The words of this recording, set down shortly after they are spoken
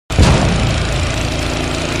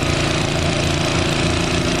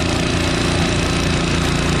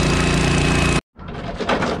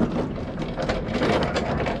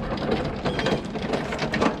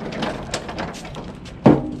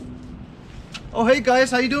Oh, hey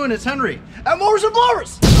guys, how you doing? It's Henry at Mowers and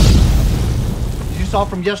Blowers. As you saw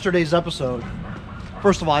from yesterday's episode,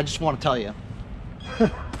 first of all, I just want to tell you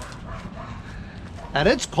that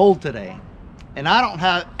it's cold today, and I don't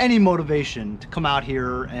have any motivation to come out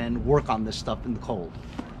here and work on this stuff in the cold.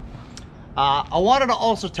 I wanted to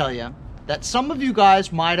also tell you that some of you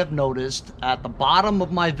guys might have noticed at the bottom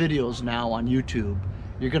of my videos now on YouTube,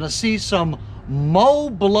 you're gonna see some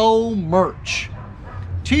Mo-Blow merch.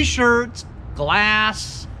 T-shirts,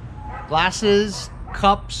 glasses,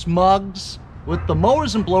 cups, mugs with the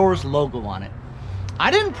Mowers and Blowers logo on it.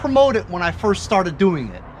 I didn't promote it when I first started doing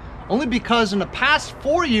it, only because in the past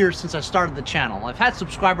 4 years since I started the channel, I've had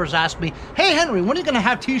subscribers ask me, hey Henry, when are you gonna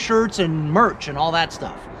have t-shirts and merch and all that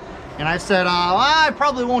stuff? And I said, I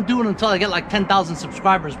probably won't do it until I get like 10,000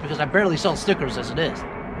 subscribers because I barely sell stickers as it is.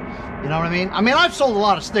 You know what I mean? I've sold a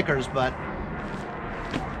lot of stickers, but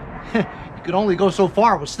you could only go so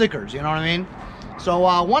far with stickers, you know what I mean?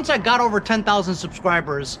 So once I got over 10,000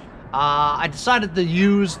 subscribers, I decided to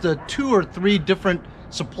use the 2 or 3 different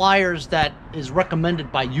suppliers that is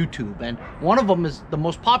recommended by YouTube, and one of them is the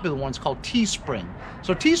most popular one. It's called Teespring.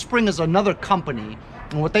 So Teespring is another company,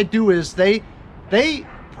 and what they do is they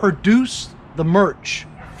produce the merch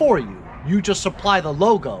for you. You just supply the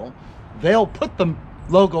logo, they'll put the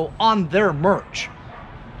logo on their merch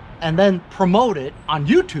and then promote it on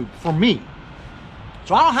YouTube for me.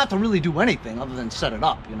 So I don't have to really do anything other than set it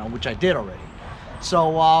up, you know, which I did already.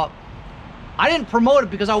 So I didn't promote it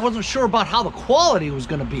because I wasn't sure about how the quality was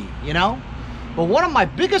gonna be, you know? But one of my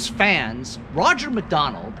biggest fans, Roger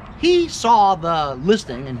McDonald, he saw the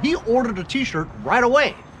listing and he ordered a t-shirt right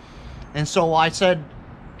away. And so I said,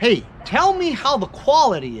 hey, tell me how the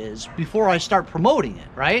quality is before I start promoting it,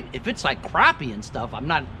 right? If it's like crappy and stuff, I'm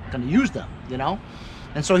not gonna use them, you know?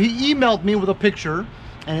 And so he emailed me with a picture,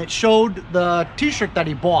 and it showed the t-shirt that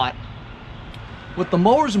he bought with the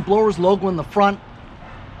Mowers and Blowers logo in the front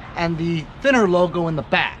and the thinner logo in the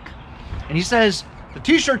back. And he says the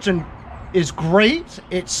t-shirt is great,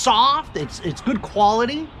 it's soft, it's good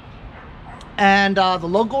quality, and the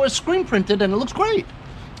logo is screen printed and it looks great.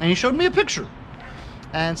 And he showed me a picture.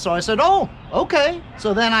 And so I said, oh, okay.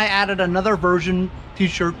 So then I added another version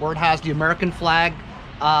t-shirt where it has the American flag,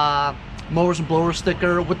 Mowers and Blowers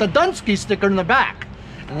sticker with the DONESKI sticker in the back.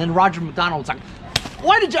 And then Roger McDonald's like,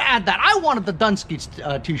 why did you add that? I wanted the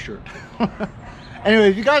DONESKI t-shirt. Anyway,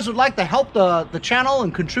 if you guys would like to help the channel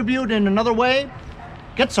and contribute in another way,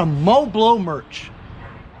 get some Mo-Blow merch.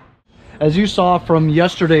 As you saw from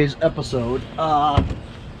yesterday's episode,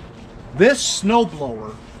 this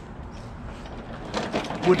snowblower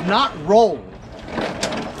would not roll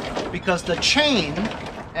because the chain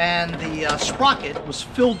and the sprocket was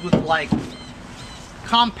filled with like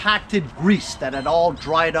compacted grease that had all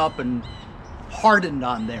dried up and hardened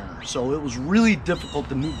on there. So it was really difficult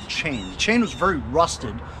to move the chain. The chain was very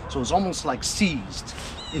rusted, so it was almost like seized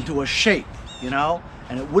into a shape, you know,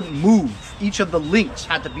 and it wouldn't move. Each of the links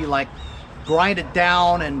had to be like grinded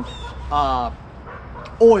down and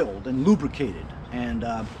oiled and lubricated, and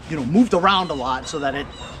you know, moved around a lot so that it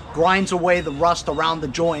grinds away the rust around the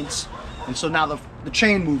joints, and so now the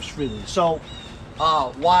chain moves freely. So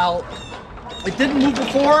while it didn't move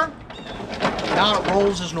before, now it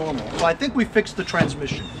rolls as normal. So I think we fixed the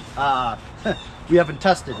transmission. We haven't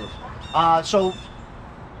tested it. So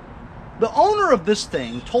the owner of this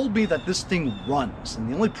thing told me that this thing runs, and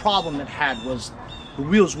the only problem it had was the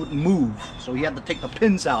wheels wouldn't move, so he had to take the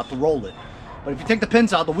pins out to roll it. But if you take the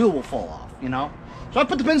pins out, the wheel will fall off, you know? So I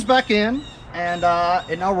put the pins back in, and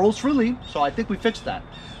it now rolls freely, so I think we fixed that.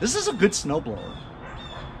 This is a good snowblower.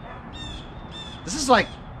 This is like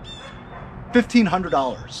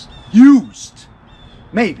 $1,500. Used.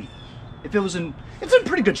 Maybe. If it was it's in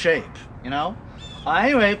pretty good shape, you know?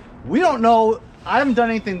 Anyway, we don't know. I haven't done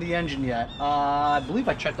anything to the engine yet. I believe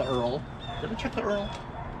I checked the Earl. Did I check the Earl?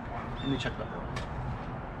 Let me check the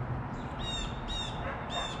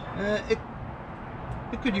Earl.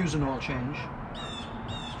 It could use an oil change.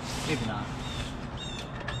 Maybe not.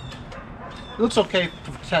 It looks okay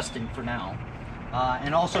for testing for now.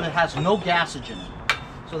 And also it has no gasage in it.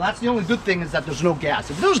 So that's the only good thing, is that there's no gas.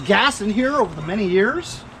 If there's gas in here over the many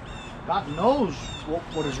years, God knows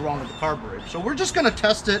what is wrong with the carburetor. So we're just gonna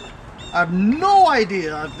test it. I have no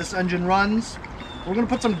idea if this engine runs. We're gonna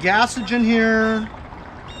put some gasage in here,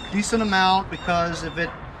 decent amount, because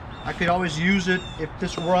I could always use it if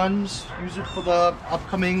this runs, use it for the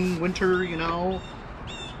upcoming winter, you know.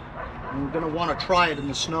 And we're gonna wanna try it in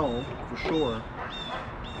the snow, for sure.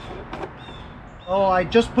 Oh, I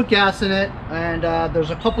just put gas in it, and there's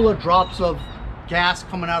a couple of drops of gas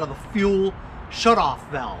coming out of the fuel shutoff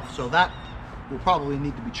valve. So that will probably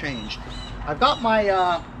need to be changed. I've got my,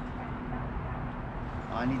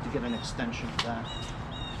 I need to get an extension for that.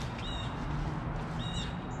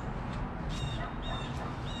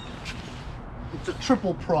 It's a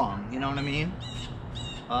triple prong, you know what I mean?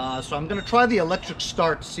 So I'm gonna try the electric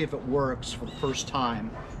start to see if it works for the first time.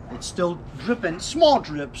 It's still dripping, small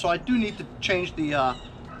drip, so I do need to change the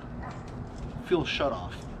fuel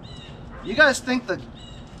shutoff. You guys think the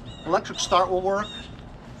electric start will work?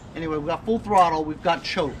 Anyway, we've got full throttle, we've got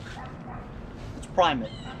choke. Let's prime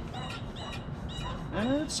it.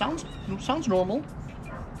 It sounds normal.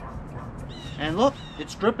 And look,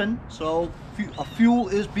 it's dripping, so a fuel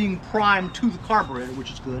is being primed to the carburetor,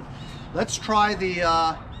 which is good. Let's try the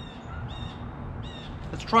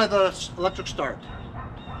electric start.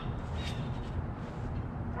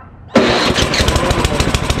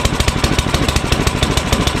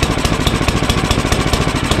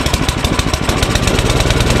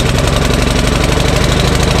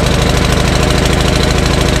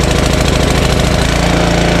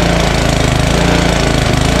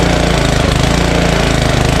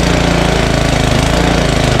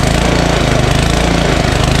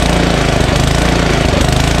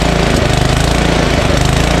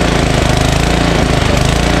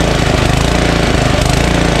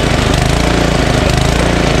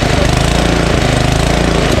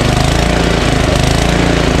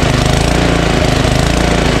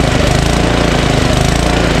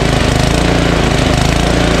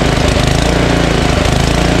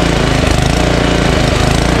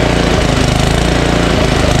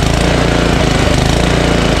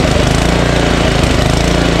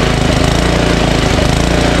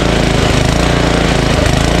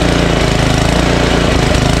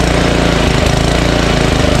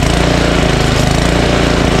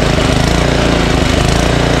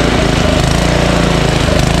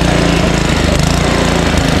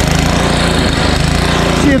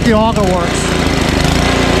 See if the auger works.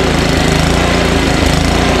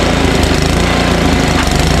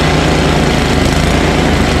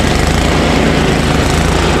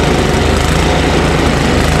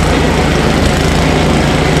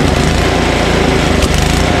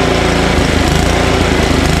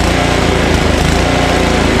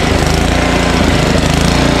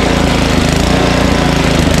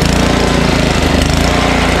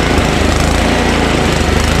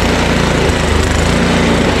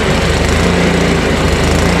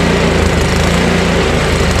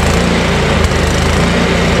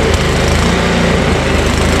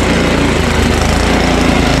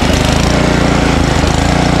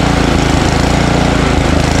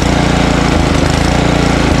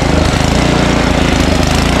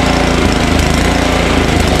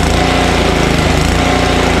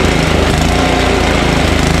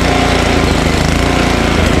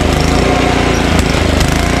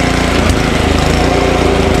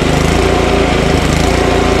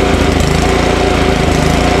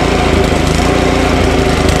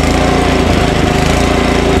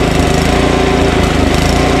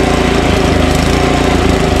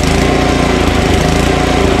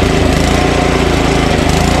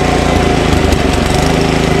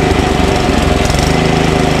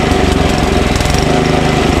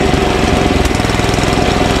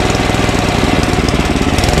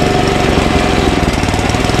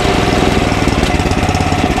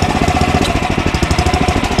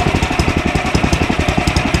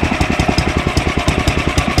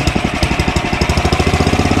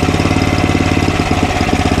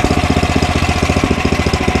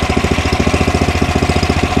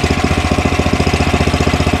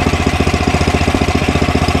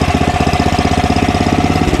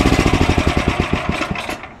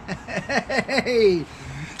 Hey,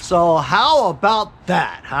 so how about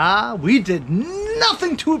that, huh? We did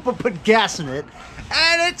nothing to it but put gas in it,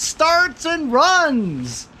 and it starts and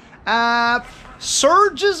runs.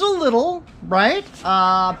 Surges a little, right?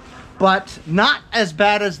 But not as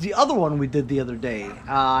bad as the other one we did the other day.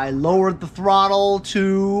 I lowered the throttle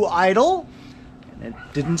to idle, and it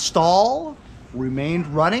didn't stall, remained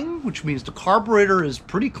running, which means the carburetor is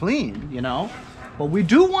pretty clean, you know? But we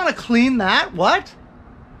do want to clean that, what?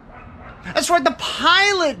 That's right, the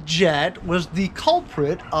pilot jet was the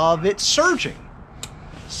culprit of it surging.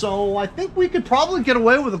 So I think we could probably get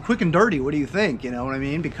away with a quick and dirty. What do you think? You know what I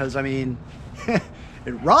mean? Because, I mean,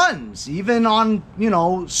 it runs even on, you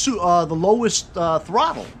know, the lowest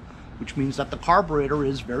throttle, which means that the carburetor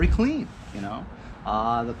is very clean, you know.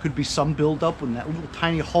 There could be some buildup in that little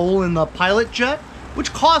tiny hole in the pilot jet,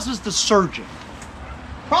 which causes the surging.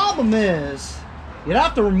 Problem is, you'd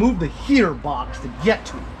have to remove the heater box to get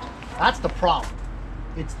to it. That's the problem.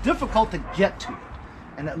 It's difficult to get to it.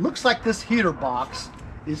 And it looks like this heater box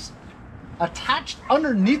is attached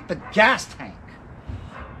underneath the gas tank.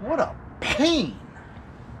 What a pain.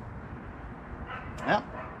 Well,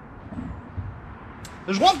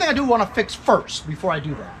 there's one thing I do want to fix first before I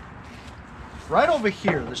do that. Right over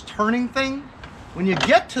here, this turning thing, when you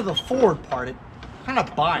get to the forward part, it kind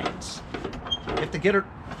of binds. You have to get it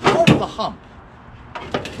over the hump.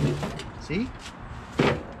 See?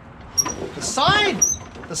 The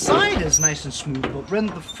side is nice and smooth, but when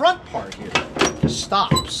the front part here just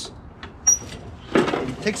stops,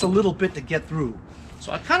 it takes a little bit to get through.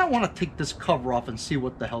 So I kind of want to take this cover off and see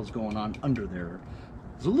what the hell's going on under there.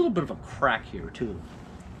 There's a little bit of a crack here too.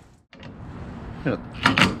 Got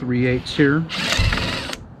 3/8 here.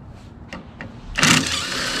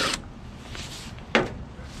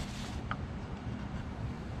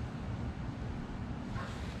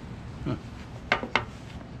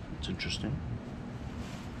 That's interesting.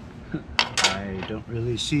 I don't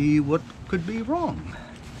really see what could be wrong.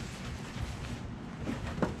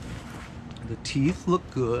 The teeth look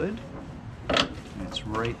good. It's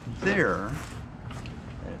right there.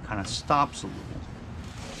 It kind of stops a little.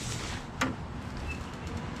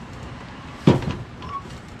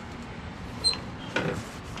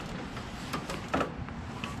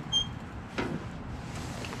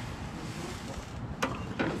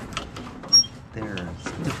 There,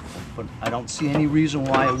 it's difficult, but I don't see any reason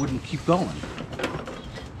why it wouldn't keep going.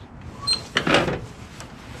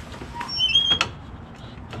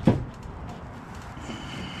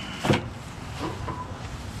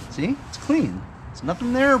 See? It's clean. There's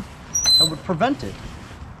nothing there that would prevent it.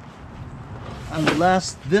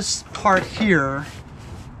 Unless this part here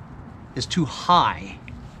is too high.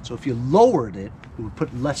 So if you lowered it, it would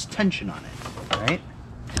put less tension on it, right?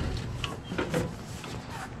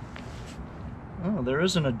 Oh, there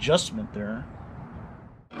is an adjustment there.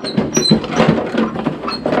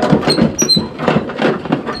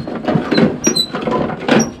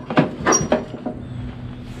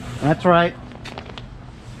 That's right.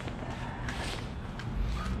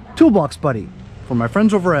 Toolbox Buddy for my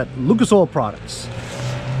friends over at Lucas Oil Products.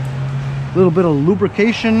 A little bit of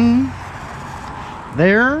lubrication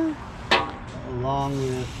there, along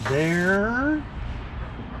with there.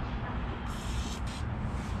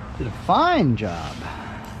 Did a fine job.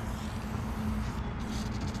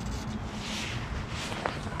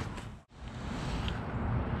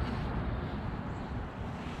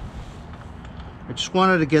 I just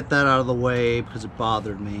wanted to get that out of the way because it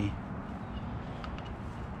bothered me.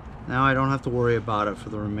 Now I don't have to worry about it for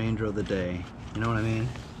the remainder of the day. You know what I mean?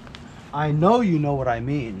 I know you know what I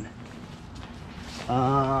mean.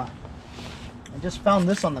 I just found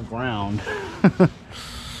this on the ground.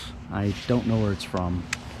 I don't know where it's from.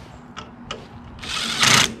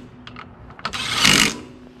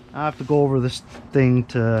 I have to go over this thing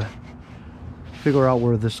to figure out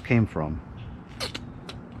where this came from.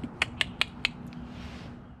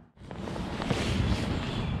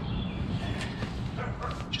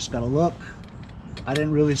 Just gotta look. I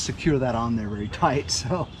didn't really secure that on there very tight,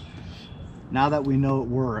 so now that we know it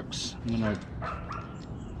works, I'm gonna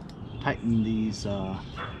tighten these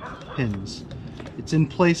pins. It's in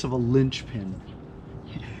place of a lynch pin.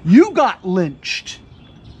 You got lynched!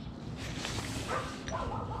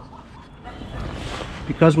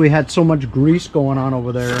 Because we had so much grease going on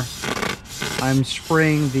over there, I'm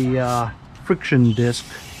spraying the friction disc,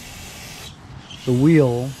 the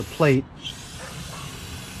wheel, the plate,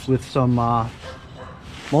 with some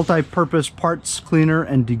multi-purpose parts cleaner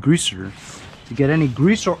and degreaser to get any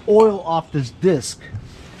grease or oil off this disc,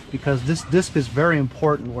 because this disc is very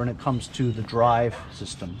important when it comes to the drive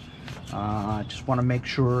system. I just want to make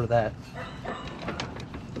sure that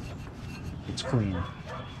it's clean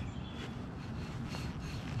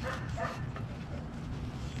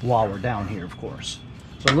while we're down here, of course.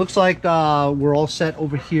 So it looks like we're all set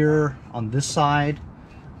over here on this side.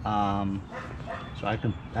 So I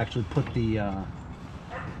can actually put the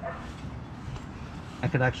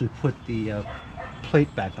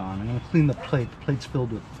plate back on. I'm going to clean the plate. The plate's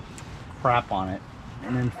filled with crap on it,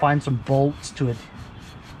 and then find some bolts to it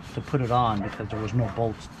to put it on, because there was no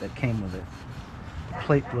bolts that came with it. The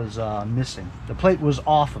plate was missing. The plate was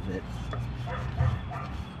off of it.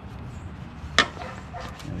 There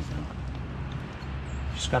we go.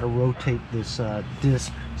 Just got to rotate this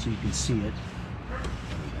disc so you can see it.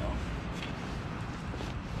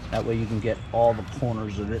 That way you can get all the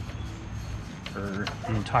corners of it, or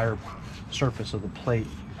the entire surface of the plate.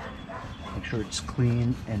 Make sure it's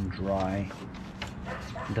clean and dry.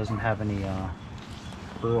 It doesn't have any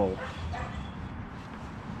burl.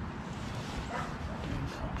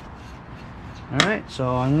 Alright,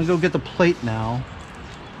 so I'm going to go get the plate now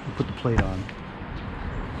and put the plate on.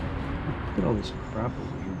 Look at all this crap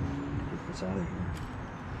over here. Get this out of here.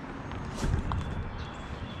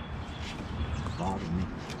 Bother me.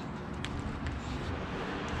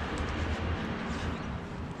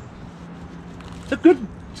 It's a good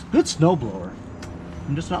snowblower.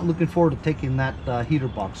 I'm just not looking forward to taking that heater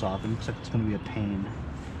box off. It looks like it's going to be a pain.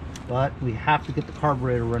 But we have to get the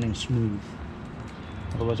carburetor running smooth.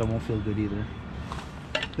 Otherwise I won't feel good either.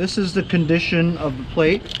 This is the condition of the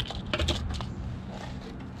plate.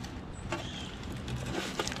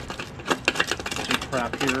 Some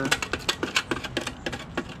crap here.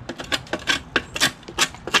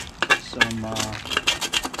 Some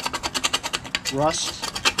rust.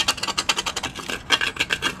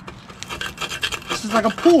 This is like a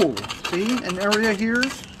pool. See, an area here.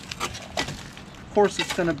 Of course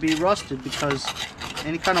it's going to be rusted because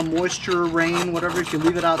any kind of moisture, rain, whatever, if you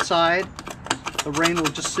leave it outside, the rain will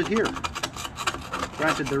just sit here.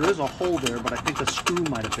 Granted, there is a hole there, but I think a screw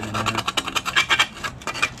might have been in there.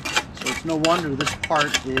 So it's no wonder this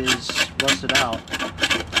part is rusted out.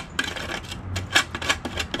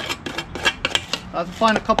 I have to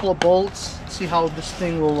find a couple of bolts, see how this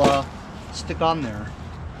thing will stick on there.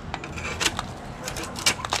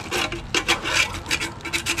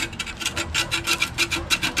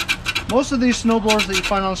 Most of these snowblowers that you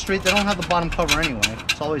find on the street, they don't have the bottom cover anyway.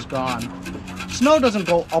 It's always gone. Snow doesn't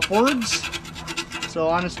go upwards, so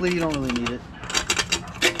honestly, you don't really need it.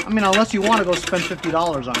 I mean, unless you want to go spend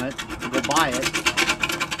 $50 on it, and go buy it,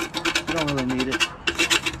 you don't really need it.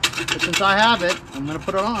 But since I have it, I'm going to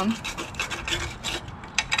put it on.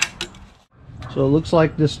 So it looks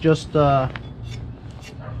like this just goes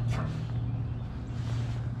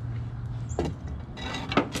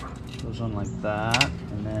on like that,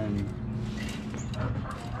 and then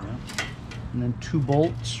and then 2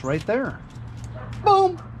 bolts right there.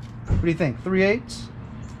 Boom! What do you think? 3/8?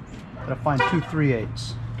 Gotta find 2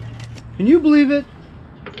 3/8. Can you believe it?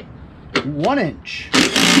 1 inch.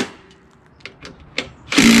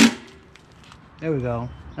 There we go.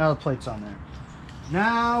 Now the plate's on there.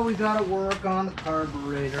 Now we gotta work on the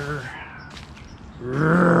carburetor.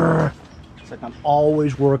 It's like I'm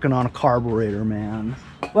always working on a carburetor, man.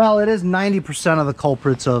 Well, it is 90% of the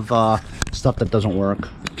culprits of stuff that doesn't work.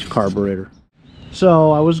 It's carburetor.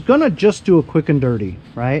 So I was gonna just do a quick and dirty,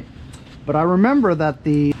 right? But I remember that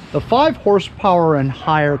the 5 horsepower and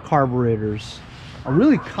higher carburetors are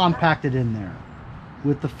really compacted in there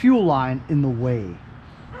with the fuel line in the way.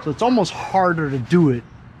 So it's almost harder to do it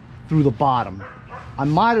through the bottom. I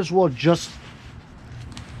might as well just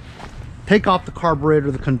take off the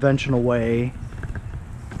carburetor the conventional way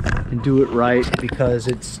and do it right, because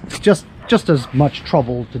it's just as much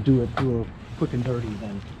trouble to do it through a quick and dirty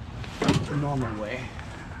than the normal way.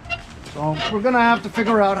 So we're gonna have to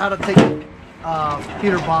figure out how to take the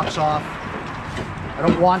heater box off. I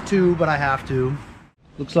don't want to, but I have to.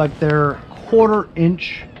 Looks like they're 1/4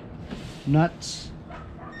 inch nuts.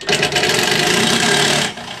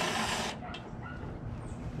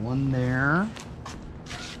 1 there,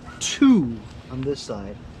 2 on this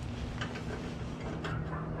side.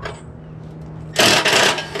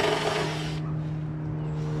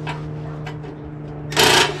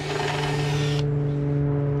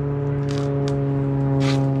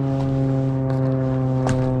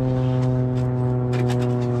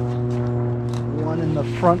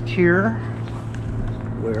 Front here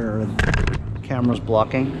where the camera's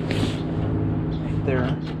blocking, right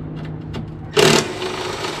there.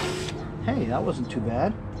 Hey, that wasn't too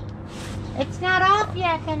bad. It's not off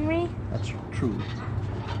yet, Henry. That's true.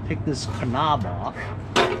 Take this knob off.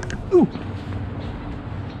 Ooh.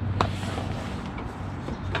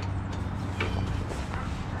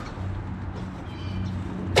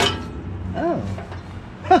 Oh.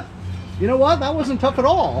 Huh. You know what? That wasn't tough at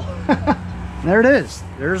all. There it is.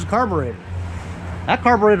 There's the carburetor. That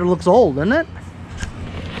carburetor looks old, doesn't it?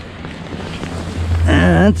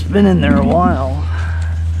 It's been in there a while.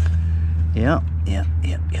 Yep.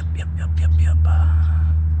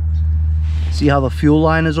 See how the fuel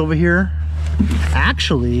line is over here?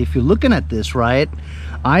 Actually, if you're looking at this right,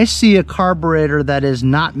 I see a carburetor that is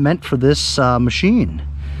not meant for this machine.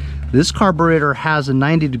 This carburetor has a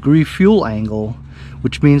 90-degree fuel angle,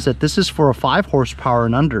 which means that this is for a 5 horsepower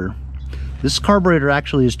and under. This carburetor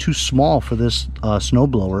actually is too small for this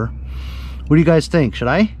snowblower. What do you guys think? Should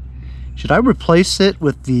I replace it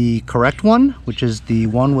with the correct one, which is the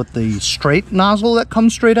one with the straight nozzle that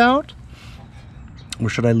comes straight out? Or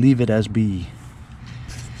should I leave it as B?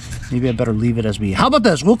 Maybe I better leave it as B. How about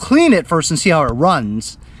this? We'll clean it first and see how it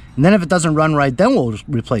runs. And then if it doesn't run right, then we'll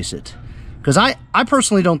replace it. Because I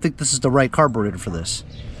personally don't think this is the right carburetor for this.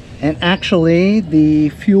 And actually, the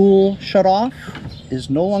fuel shut off. is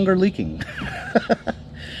no longer leaking.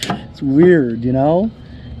 It's weird, you know?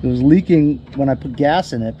 It was leaking when I put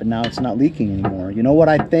gas in it, but now it's not leaking anymore. You know what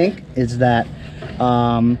I think is that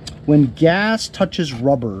when gas touches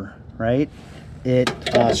rubber, right, it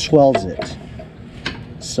swells it.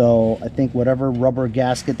 So I think whatever rubber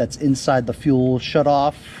gasket that's inside the fuel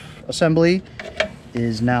shutoff assembly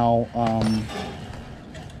is now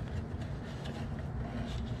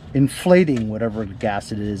inflating whatever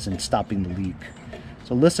gas it is and stopping the leak.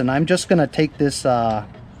 So listen, I'm just gonna take this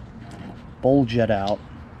bowl jet out,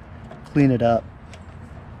 clean it up.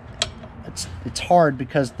 It's hard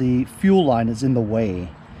because the fuel line is in the way.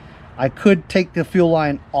 I could take the fuel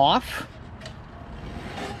line off,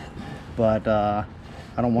 but I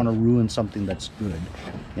don't want to ruin something that's good.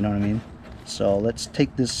 You know what I mean? So let's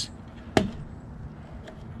take this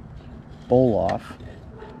bowl off.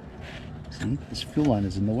 See, this fuel line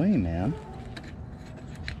is in the way, man.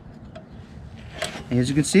 And as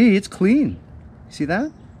you can see, it's clean. See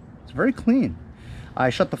that? It's very clean. I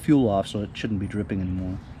shut the fuel off, so it shouldn't be dripping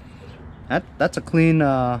anymore. That's a clean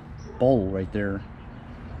bowl right there.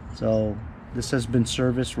 So this has been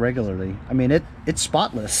serviced regularly. I mean, it's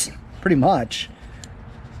spotless, pretty much.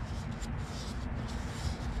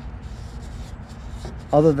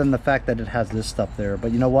 Other than the fact that it has this stuff there.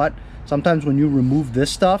 But you know what? Sometimes when you remove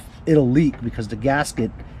this stuff, it'll leak because the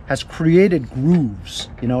gasket has created grooves.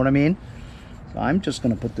 You know what I mean? So I'm just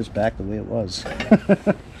gonna put this back the way it was.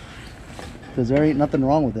 Because there ain't nothing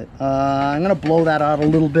wrong with it. I'm gonna blow that out a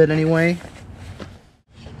little bit anyway.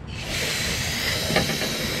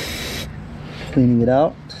 Cleaning it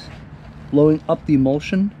out, blowing up the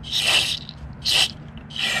emulsion.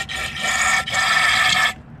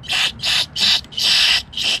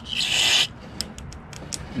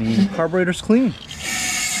 I mean, the carburetor's clean.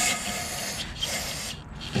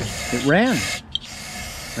 It ran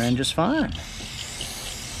just fine.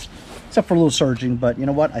 Except for a little surging, but you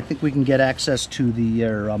know what? I think we can get access to the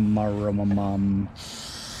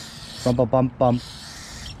rumpa-bump-bump.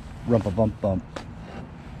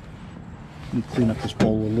 Let me clean up this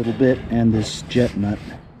bowl a little bit and this jet nut.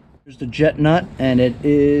 Here's the jet nut, and it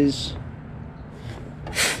is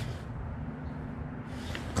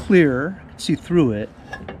clear. You can see through it.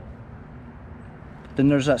 Then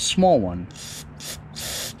there's that small one.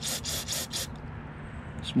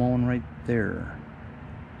 Small one right there.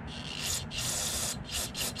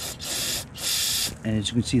 And as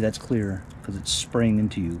you can see, that's clear because it's spraying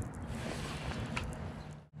into you.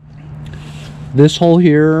 This hole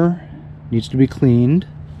here needs to be cleaned,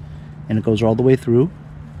 and it goes all the way through.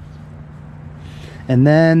 And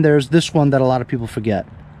then there's this one that a lot of people forget.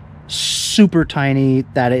 Super tiny,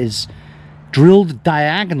 that is drilled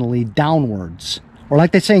diagonally downwards. Or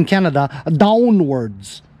like they say in Canada,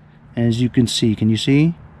 downwards. And as you can see, can you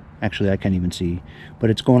see? Actually, I can't even see.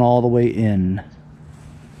 But it's going all the way in.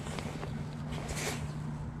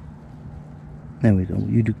 There we go.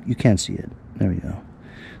 You can't see it. There we go.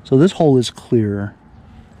 So this hole is clear.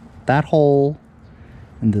 That hole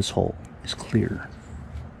and this hole is clear.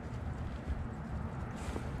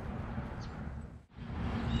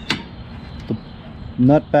 The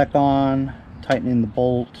nut back on, tightening the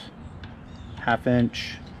bolt, 1/2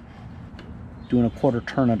 inch, doing a 1/4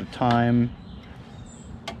 turn at a time.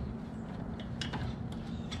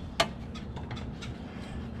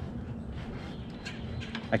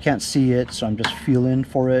 I can't see it, so I'm just feeling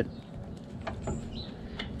for it.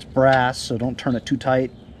 It's brass, so don't turn it too tight.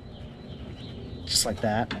 Just like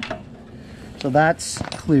that. So that's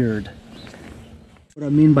cleared. What I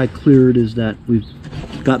mean by cleared is that we've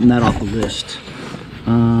gotten that off the list.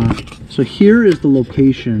 So here is the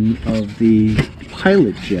location of the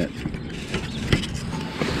pilot jet.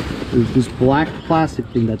 There's this black plastic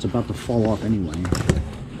thing that's about to fall off anyway.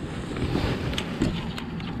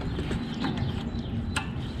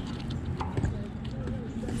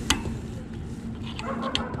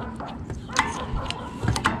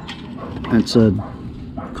 That's a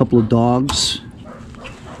couple of dogs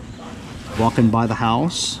walking by the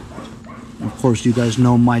house. Of course, you guys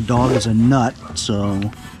know my dog is a nut, so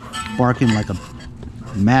barking like a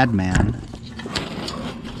madman.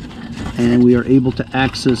 And we are able to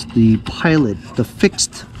access the pilot, the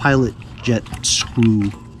fixed pilot jet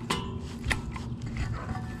screw.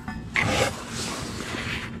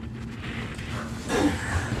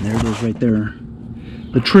 And there it is right there.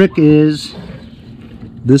 The trick is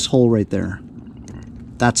this hole right there.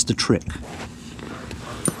 That's the trick.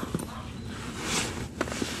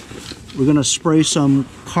 We're gonna spray some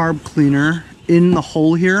carb cleaner in the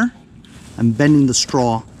hole here. I'm bending the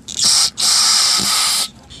straw.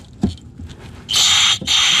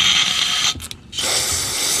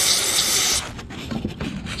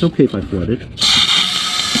 It's okay if I flood it.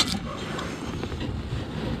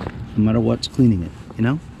 No matter what's cleaning it, you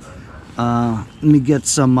know? Let me get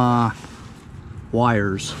some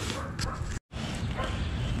wires.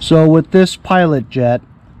 So with this pilot jet,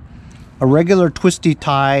 a regular twisty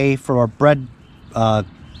tie for a bread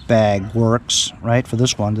bag works, right? For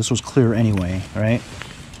this one, this was clear anyway, right?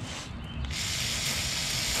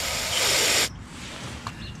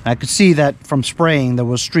 I could see that from spraying there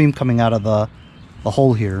was stream coming out of the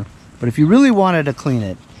hole here. But if you really wanted to clean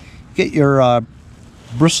it, get your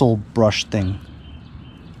bristle brush thing.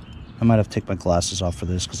 I might have to take my glasses off for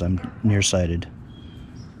this because I'm nearsighted.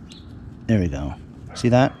 There we go. See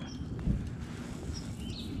that?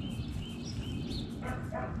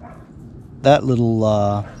 That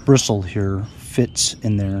little bristle here fits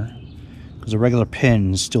in there because a regular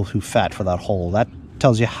pin is still too fat for that hole. That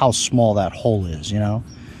tells you how small that hole is, you know?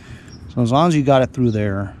 So as long as you got it through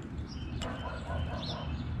there,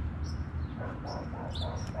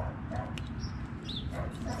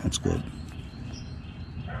 that's good.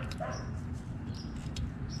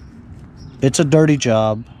 It's a dirty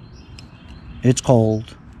job. It's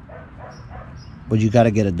cold. But you got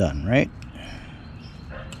to get it done, right?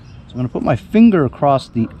 So I'm going to put my finger across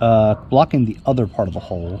the, blocking the other part of the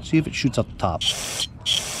hole. See if it shoots up the top.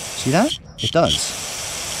 See that? It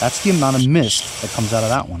does. That's the amount of mist that comes out of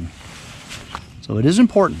that one. So it is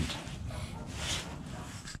important.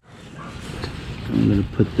 I'm going to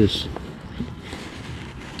put this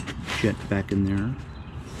jet back in there.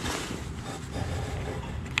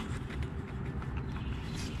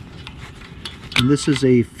 And this is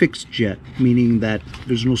a fixed jet, meaning that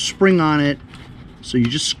there's no spring on it, so you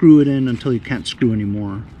just screw it in until you can't screw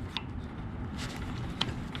anymore.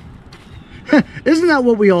 Isn't that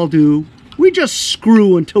what we all do? We just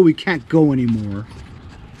screw until we can't go anymore.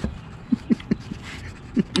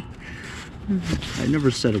 I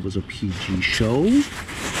never said it was a PG show. There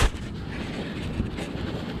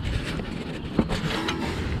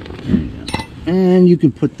you go. And you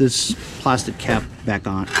can put this plastic cap back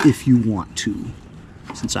on if you want to.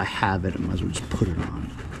 Since I have it, I might as well just put it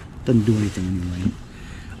on. Doesn't do anything anyway.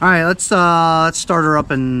 All right, let's start her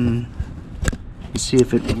up and see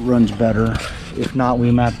if it runs better. If not,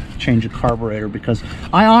 we might have to change the carburetor because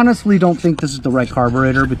I honestly don't think this is the right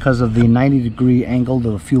carburetor because of the 90-degree angle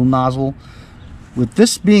to the fuel nozzle. With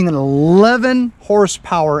this being an 11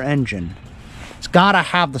 horsepower engine, it's got to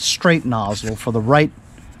have the straight nozzle for the right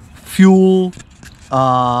fuel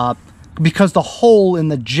because the hole in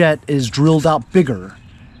the jet is drilled out bigger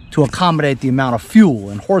to accommodate the amount of fuel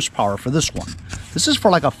and horsepower for this one. This is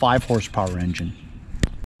for like a 5 horsepower engine.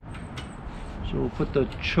 So we'll put the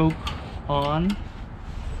choke on,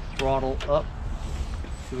 throttle up,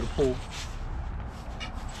 give it a pull.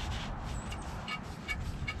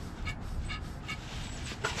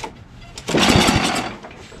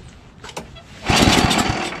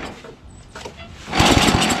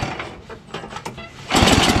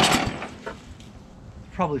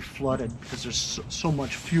 Probably flooded because there's so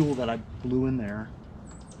much fuel that I blew in there.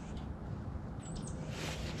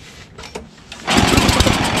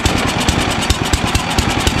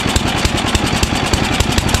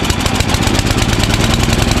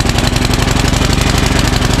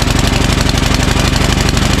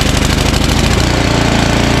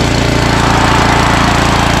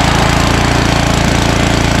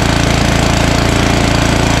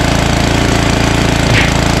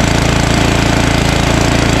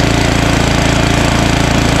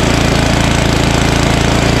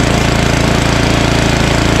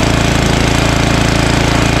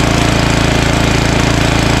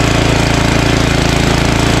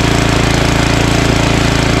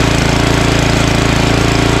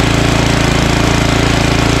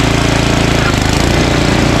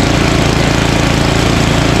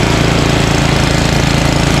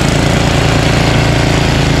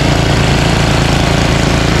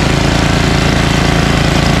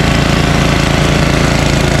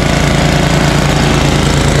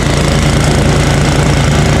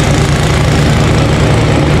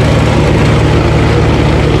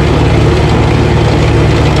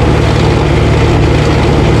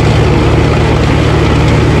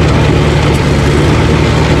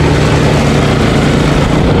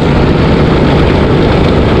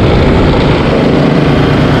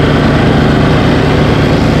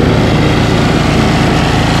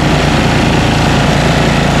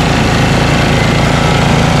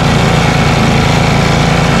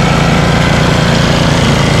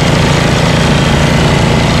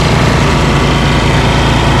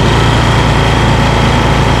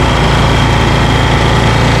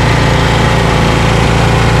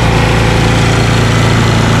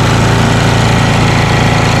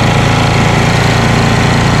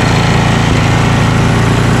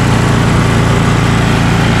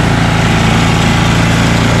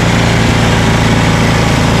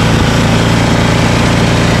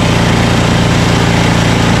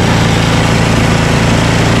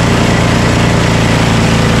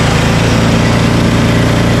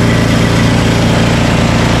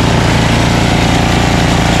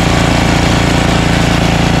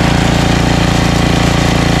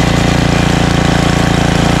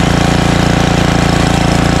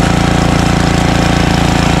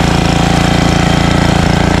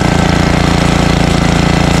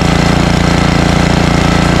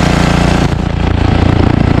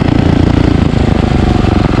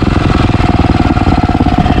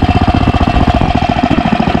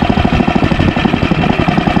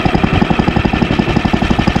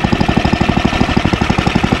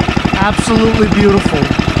 absolutely beautiful.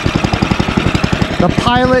 The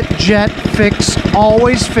Pilot Jet fix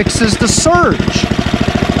always fixes the surge.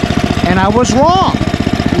 And I was wrong.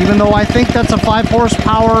 Even though I think that's a 5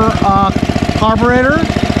 horsepower carburetor,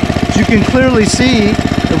 as you can clearly see,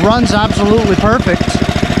 it runs absolutely perfect.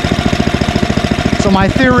 So my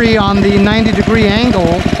theory on the 90-degree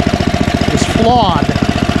angle is flawed.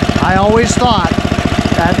 I always thought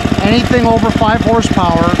that anything over 5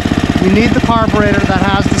 horsepower, you need the carburetor that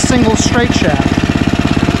has the single straight shaft.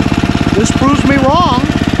 This proves me wrong,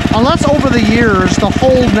 unless over the years the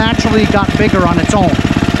hole naturally got bigger on its own,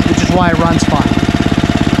 which is why it runs fine.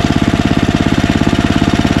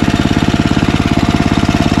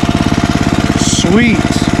 Sweet.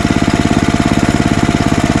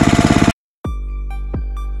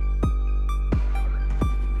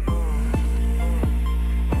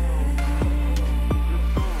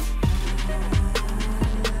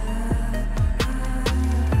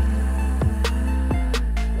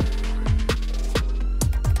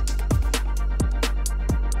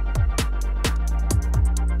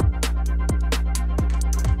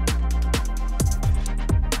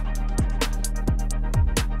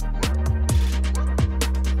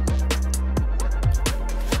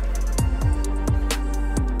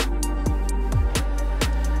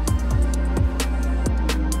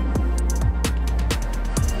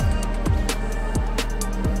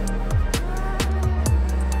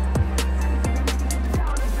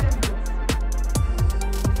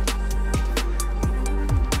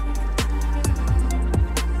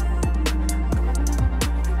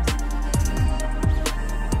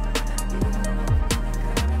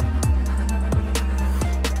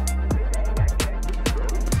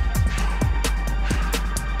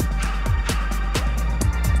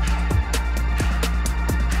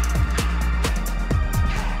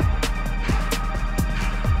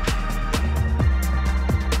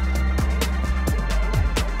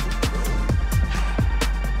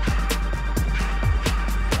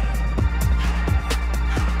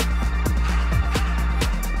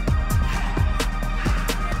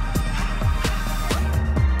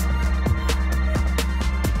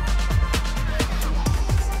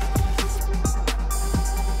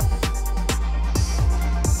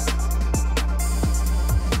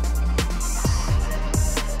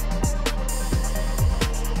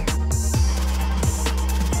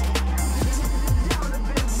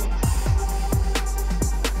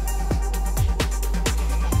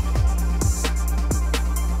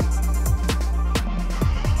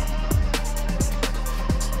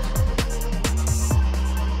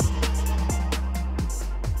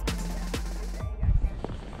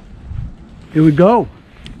 Here we go.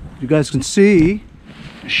 You guys can see,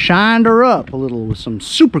 shined her up a little with some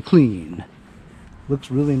super clean.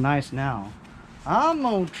 Looks really nice now. I'm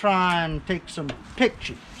gonna try and take some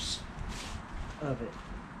pictures of it.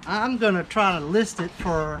 I'm gonna try to list it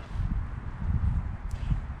for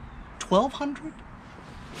 $1,200.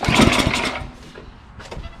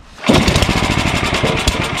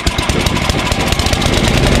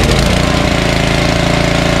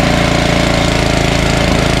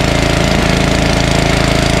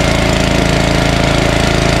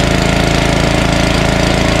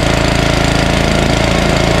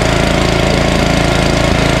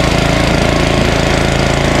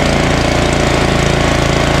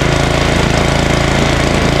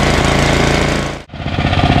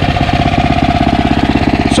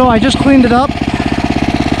 So I just cleaned it up,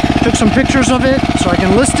 took some pictures of it so I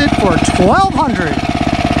can list it for $1,200.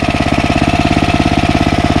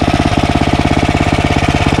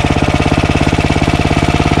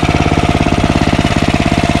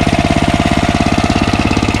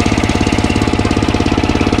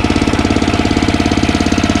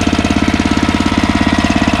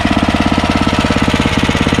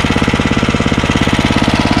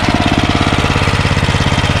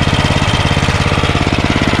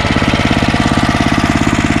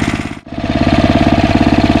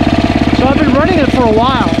 For a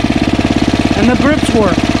while, and the grips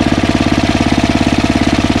work.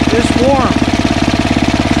 It's warm.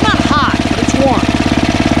 It's not hot, but it's warm.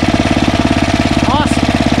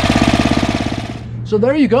 Awesome. So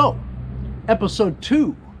there you go. Episode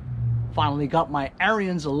 2. Finally got my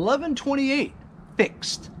Ariens 1128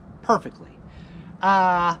 fixed perfectly.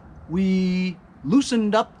 We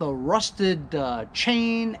loosened up the rusted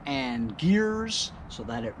chain and gears so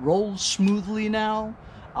that it rolls smoothly now.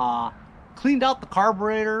 Cleaned out the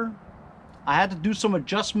carburetor. I had to do some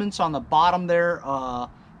adjustments on the bottom there.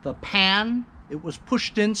 The pan, it was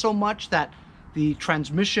pushed in so much that the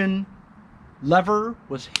transmission lever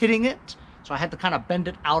was hitting it. So I had to kind of bend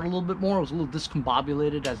it out a little bit more. It was a little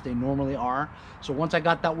discombobulated as they normally are. So once I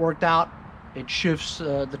got that worked out, it shifts,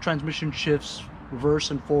 the transmission shifts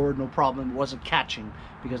reverse and forward, no problem. It wasn't catching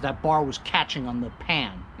because that bar was catching on the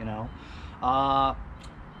pan, you know.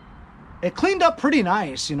 It cleaned up pretty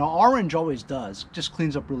nice, you know. Orange always does, just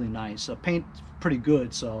cleans up really nice. Paint's pretty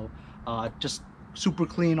good, so just super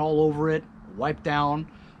clean all over it, wiped down.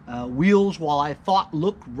 Wheels, while I thought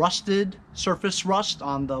looked rusted, surface rust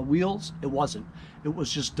on the wheels, it wasn't. It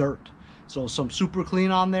was just dirt. So some super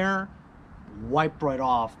clean on there, wiped right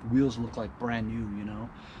off. The wheels look like brand new, you know.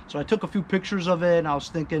 So I took a few pictures of it, and I was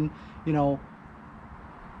thinking, you know,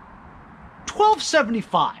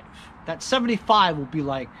 1275. That 75 will be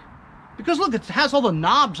like, because look, it has all the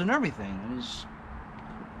knobs and everything.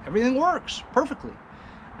 Everything works perfectly.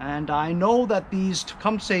 And I know that these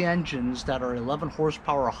Tecumseh engines that are 11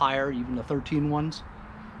 horsepower or higher, even the 13 ones,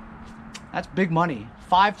 that's big money.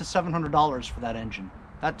 $500 to $700 for that engine.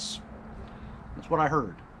 That's what I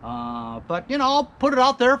heard. But you know, I'll put it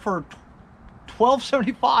out there for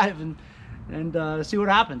 $12.75 and see what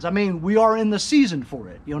happens. I mean, we are in the season for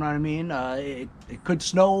it. You know what I mean? It could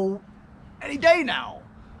snow any day now.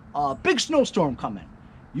 Big snowstorm coming.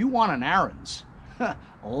 You want an Ariens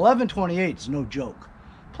 1128 is no joke.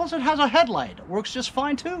 Plus it has a headlight. It works just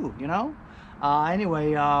fine too, you know.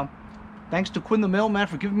 Anyway, thanks to Quinn the Mailman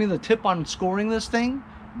for giving me the tip on scoring this thing.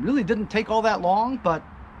 Really didn't take all that long, but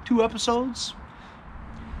 2 episodes.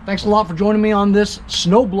 Thanks a lot for joining me on this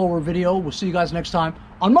snowblower video. We'll see you guys next time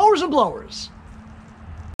on Mowers and Blowers.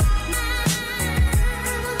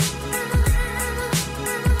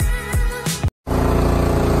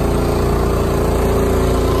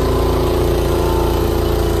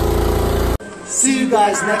 See you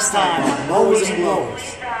guys next time on Mowers and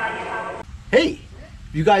Blowers. Hey,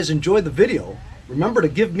 if you guys enjoyed the video, remember to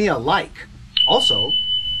give me a like. Also,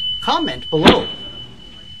 comment below.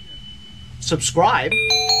 Subscribe.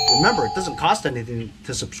 Remember, it doesn't cost anything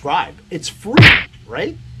to subscribe. It's free,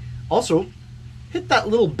 right? Also, hit that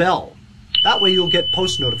little bell. That way you'll get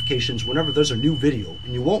post notifications whenever there's a new video,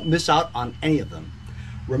 and you won't miss out on any of them.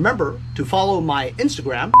 Remember to follow my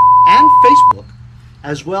Instagram and Facebook,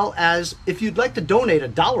 as well as if you'd like to donate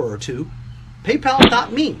 $1 or $2,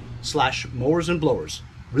 paypal.me/mowersandblowers.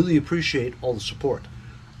 Really appreciate all the support.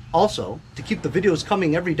 Also, to keep the videos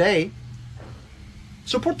coming every day,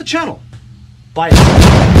 support the channel. Bye.